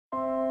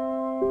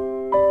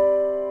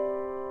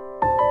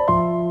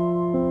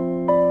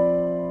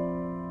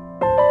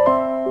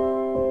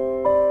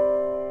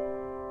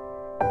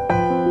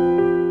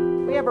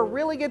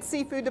really good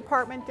seafood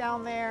department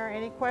down there.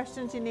 Any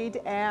questions you need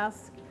to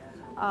ask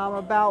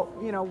about,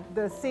 you know,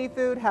 the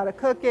seafood, how to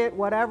cook it,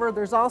 whatever.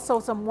 There's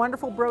also some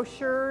wonderful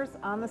brochures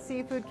on the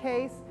seafood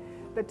case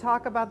that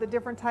talk about the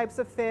different types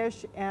of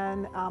fish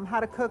and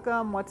how to cook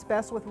them, what's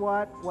best with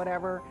what,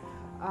 whatever.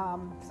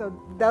 So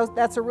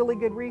that's a really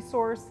good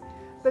resource.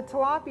 The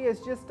tilapia is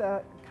just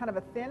a kind of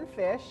a thin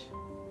fish.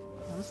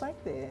 Comes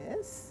like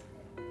this.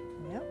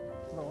 Yep.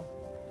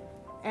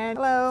 And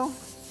hello.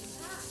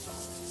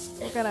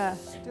 We're gonna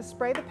just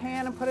spray the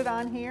pan and put it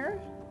on here.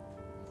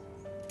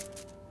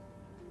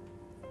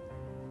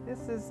 This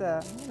is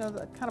you know,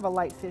 kind of a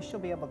light fish.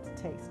 You'll be able to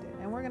taste it.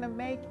 And we're gonna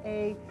make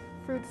a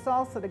fruit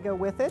salsa to go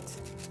with it.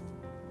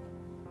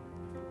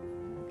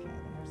 Okay,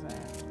 there's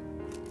that.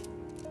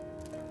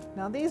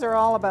 Now these are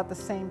all about the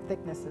same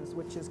thicknesses,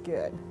 which is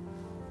good.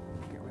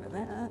 Get rid of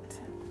that.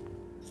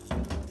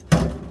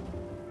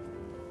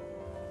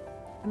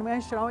 And I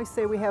should always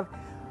say we have,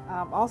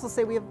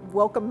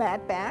 welcome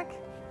Matt back.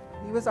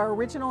 He was our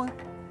original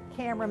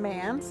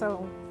cameraman,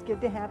 so it's good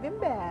to have him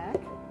back.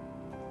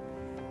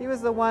 He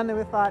was the one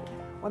who thought,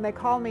 when they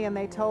called me and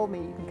they told me,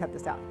 you can cut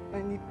this out,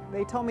 and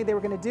they told me they were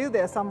going to do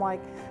this, I'm like,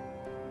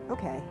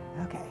 okay,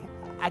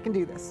 I can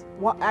do this.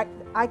 Well,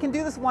 I can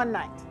do this one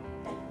night.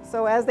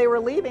 So as they were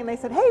leaving, they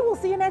said, hey, we'll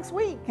see you next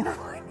week. And I'm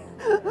like,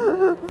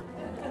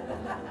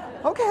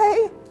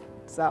 okay.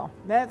 So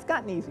that's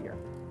gotten easier.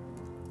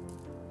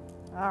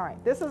 All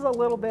right, this is a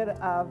little bit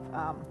of,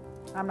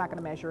 I'm not going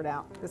to measure it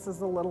out. This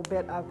is a little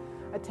bit of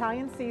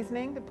Italian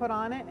seasoning to put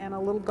on it and a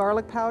little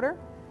garlic powder.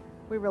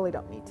 We really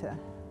don't need to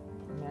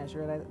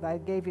measure it. I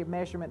gave you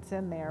measurements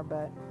in there,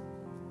 but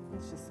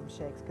it's just some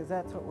shakes because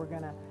that's what we're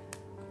going to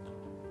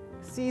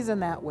season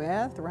that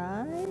with,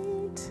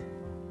 right?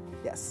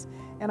 Yes.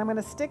 And I'm going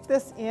to stick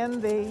this in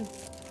the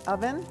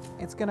oven.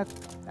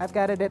 I've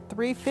got it at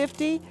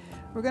 350.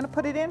 We're going to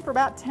put it in for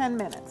about 10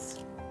 minutes.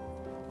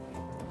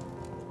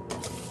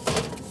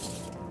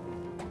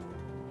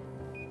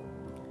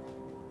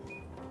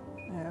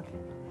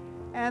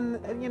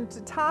 And you know,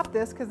 to top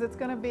this, because it's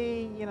going to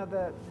be, you know,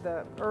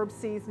 the herb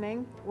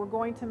seasoning, we're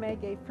going to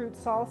make a fruit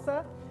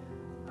salsa.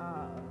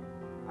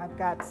 I've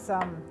got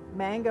some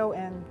mango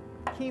and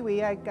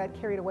kiwi. I got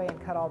carried away and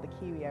cut all the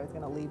kiwi. I was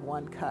going to leave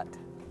one cut.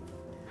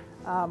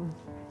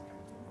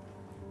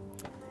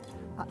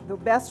 The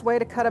best way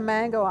to cut a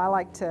mango, I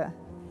like to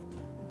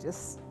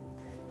just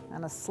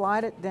kind of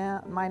slide it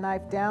down, my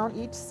knife down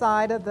each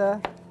side of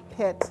the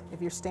pit if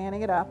you're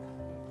standing it up.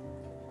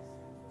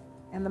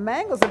 And the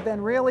mangoes have been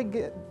really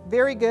good,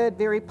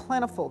 very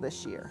plentiful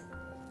this year.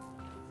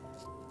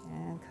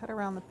 And cut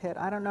around the pit.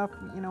 I don't know if,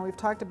 you know, we've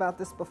talked about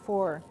this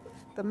before.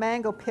 The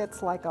mango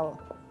pit's like a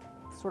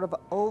sort of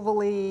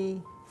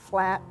ovally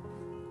flat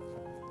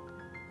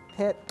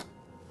pit.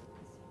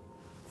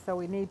 So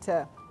we need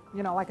to,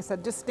 you know, like I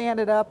said, just stand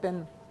it up,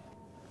 and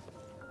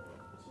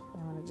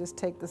I'm going to just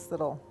take this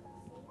little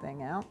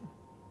thing out.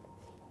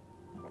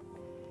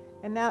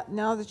 And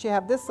now that you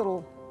have this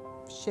little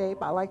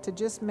shape, I like to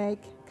just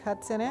make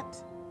cuts in it.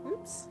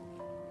 Oops.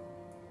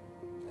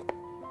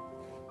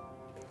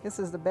 This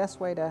is the best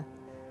way to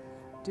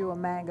do a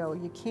mango.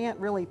 You can't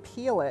really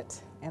peel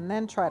it and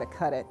then try to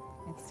cut it.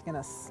 It's going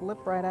to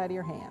slip right out of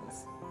your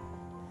hands.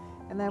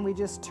 And then we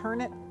just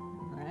turn it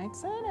right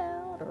side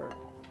out or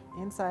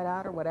inside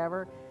out or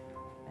whatever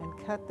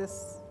and cut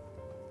this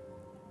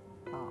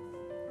off.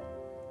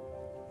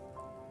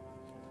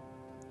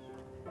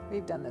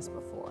 We've done this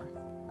before.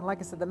 And like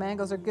I said, the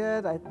mangoes are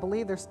good. I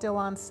believe they're still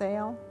on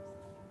sale.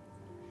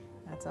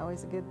 That's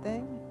always a good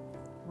thing.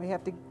 We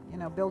have to, you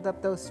know, build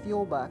up those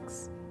fuel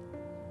bucks.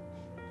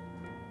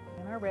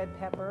 And our red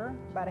pepper,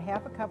 about a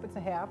half a cup, it's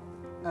a half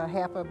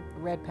of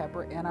red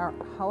pepper, and our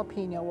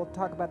jalapeno, we'll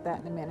talk about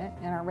that in a minute,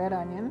 and our red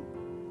onion.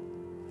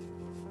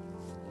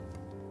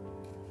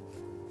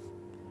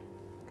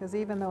 Because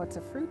even though it's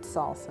a fruit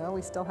salsa,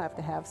 we still have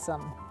to have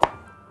some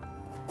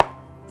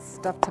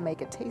stuff to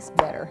make it taste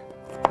better.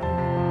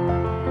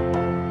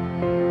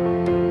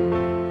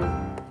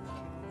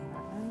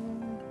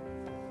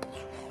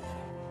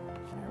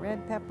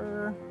 Red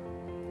pepper.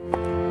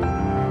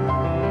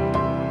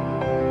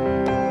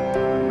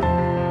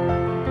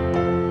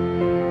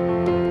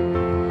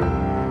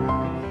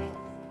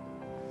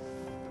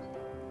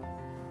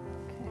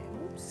 Okay,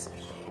 oops.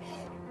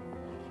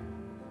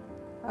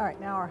 All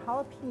right, now our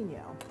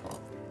jalapeno.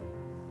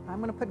 I'm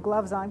going to put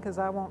gloves on because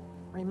I won't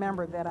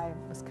remember that I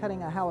was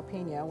cutting a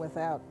jalapeno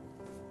without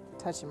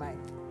touching my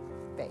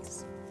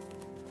face.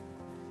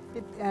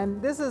 And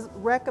this is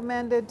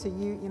recommended to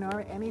you, you know,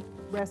 any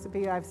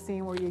recipe I've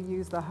seen where you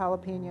use the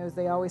jalapenos,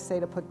 they always say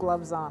to put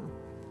gloves on.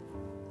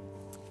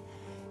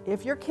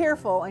 If you're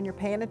careful and you're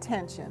paying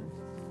attention,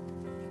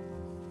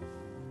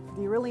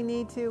 do you really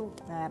need to?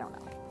 I don't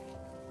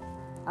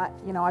know.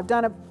 You know, I've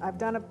done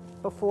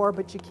it before,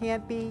 but you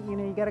can't be, you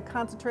know, you got to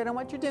concentrate on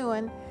what you're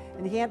doing,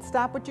 and you can't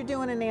stop what you're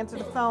doing and answer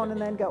the phone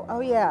and then go, oh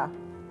yeah,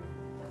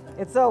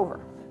 it's over.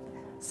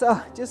 So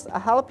just a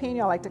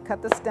jalapeno, I like to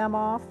cut the stem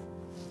off.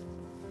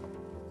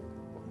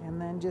 And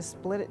then just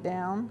split it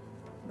down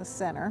the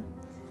center.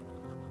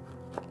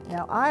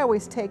 Now I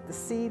always take the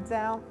seeds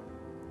out.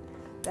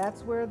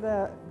 That's where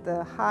the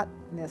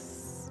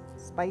hotness,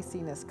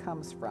 spiciness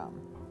comes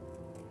from.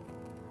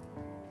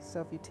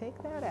 So if you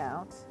take that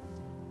out,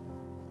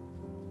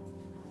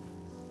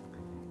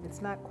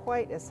 it's not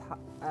quite as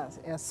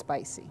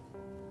spicy.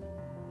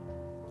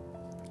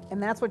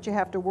 And that's what you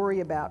have to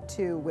worry about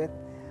too with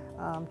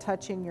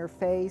touching your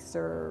face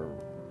or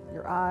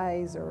your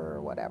eyes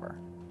or whatever.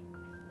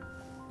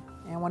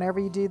 And whenever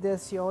you do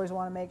this, you always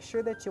want to make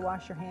sure that you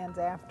wash your hands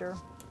after.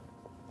 Okay.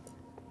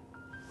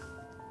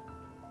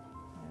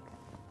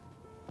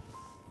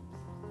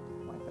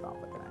 Wipe it off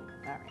with that.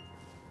 All right.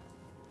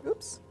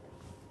 Oops.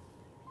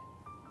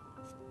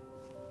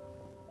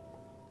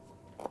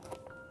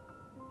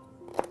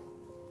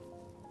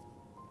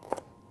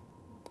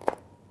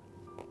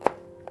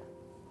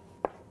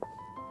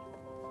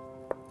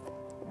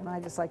 And I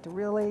just like to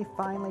really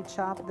finely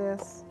chop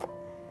this.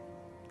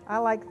 I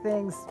like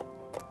things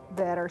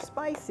that are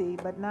spicy,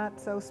 but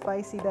not so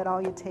spicy that all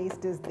you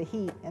taste is the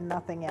heat and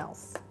nothing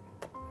else.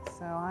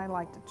 So I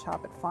like to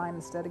chop it fine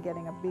instead of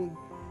getting a big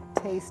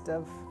taste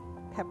of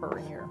pepper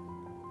in your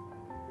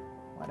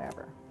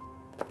whatever.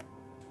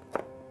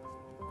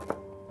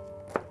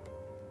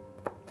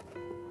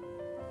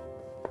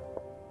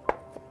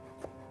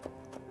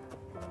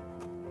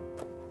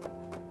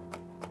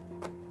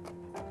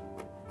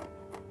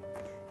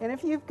 And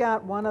if you've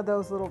got one of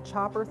those little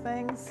chopper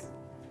things,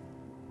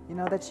 you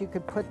know, that you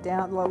could put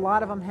down, a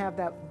lot of them have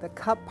the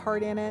cup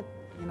part in it,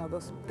 you know,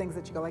 those things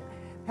that you go like,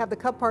 have the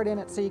cup part in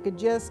it, so you could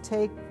just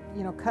take,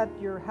 you know, cut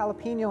your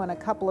jalapeno in a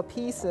couple of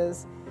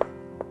pieces,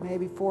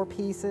 maybe 4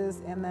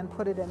 pieces, and then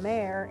put it in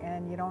there,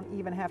 and you don't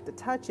even have to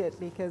touch it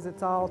because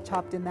it's all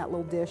chopped in that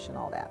little dish and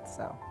all that.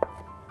 So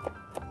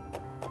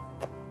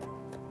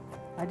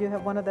I do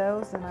have one of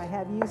those, and I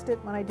have used it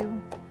when I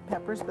do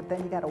peppers, but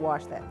then you got to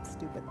wash that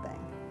stupid thing.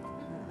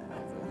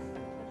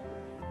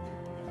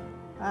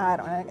 I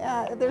don't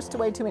know, there's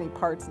way too many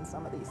parts in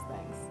some of these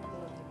things.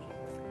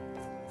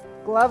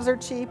 Gloves are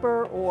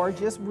cheaper, or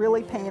just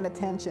really paying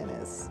attention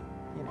is,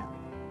 you know.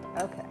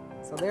 Okay,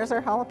 so there's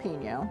our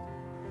jalapeno.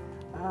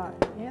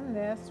 In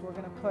this, we're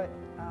gonna put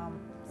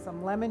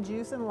some lemon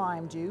juice and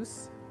lime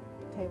juice,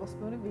 a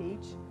tablespoon of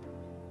each.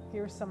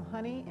 Here's some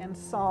honey and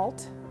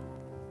salt.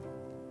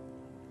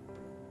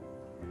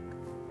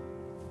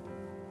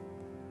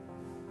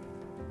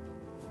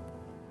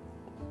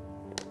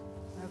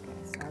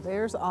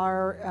 There's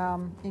our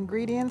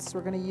ingredients.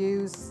 We're going to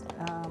use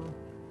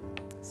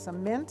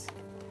some mint,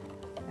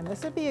 and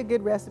this would be a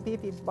good recipe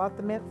if you bought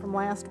the mint from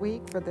last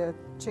week for the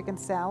chicken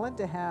salad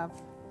to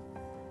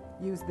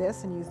use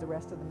this and use the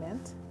rest of the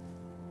mint.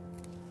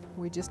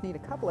 We just need a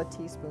couple of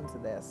teaspoons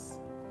of this.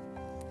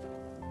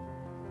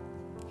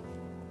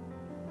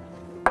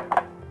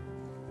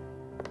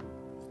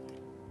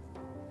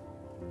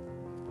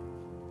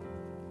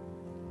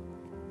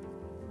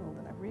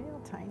 Holding it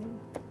real tiny.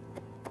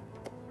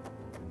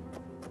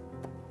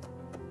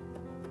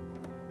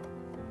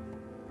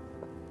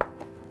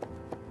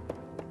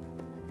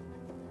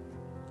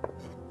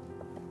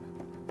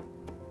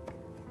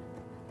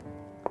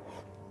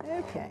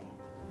 Okay.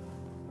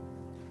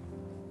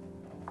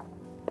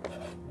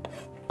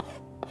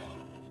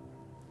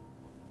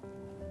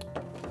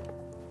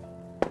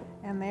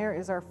 And there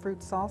is our fruit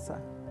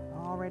salsa,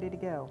 all ready to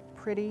go.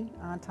 Pretty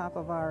on top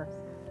of our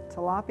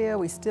tilapia.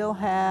 We still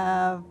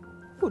have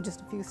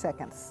just a few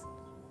seconds.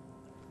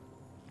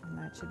 And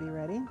that should be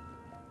ready.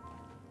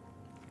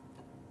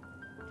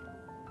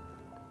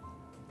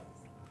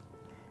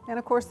 And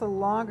of course, the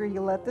longer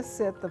you let this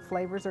sit, the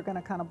flavors are going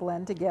to kind of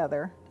blend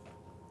together.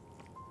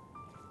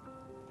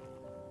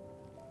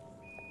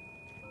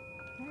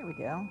 There we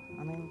go.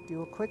 I'm going to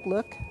do a quick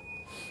look.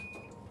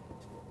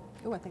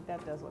 Oh, I think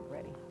that does look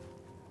ready.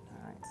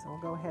 All right, so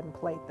we'll go ahead and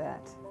plate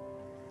that.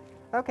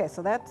 Okay,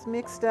 so that's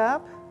mixed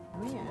up.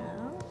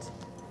 Out.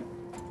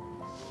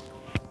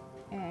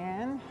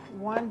 And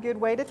one good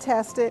way to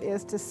test it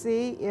is to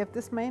see if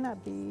this may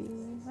not be,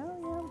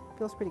 well, yeah,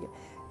 feels pretty good.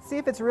 See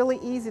if it's really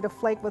easy to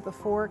flake with a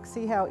fork.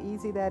 See how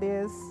easy that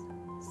is.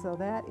 So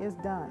that is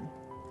done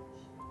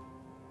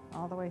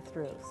all the way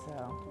through.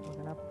 So we're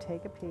going to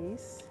take a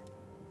piece.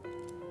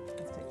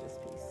 Let's take this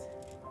piece.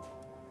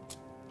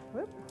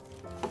 Whoop.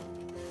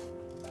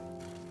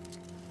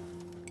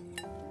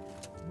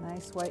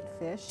 Nice white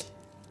fish.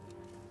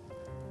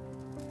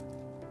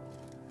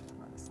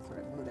 Let's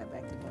glue that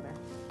back together.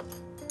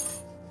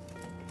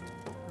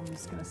 I'm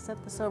just going to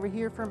set this over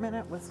here for a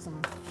minute with some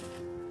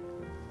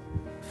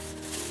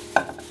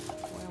oil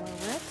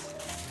over it.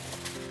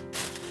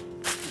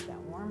 Keep that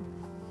warm.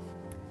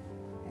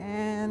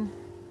 And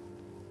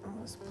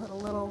I'll just put a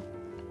little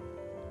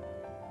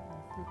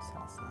fruit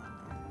sauce on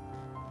there.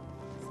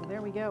 So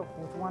there we go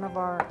with one of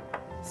our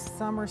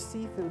summer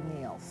seafood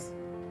meals.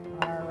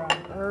 Our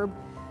herb,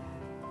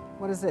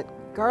 what is it?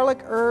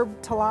 Garlic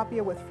herb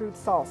tilapia with fruit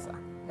salsa.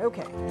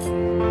 Okay.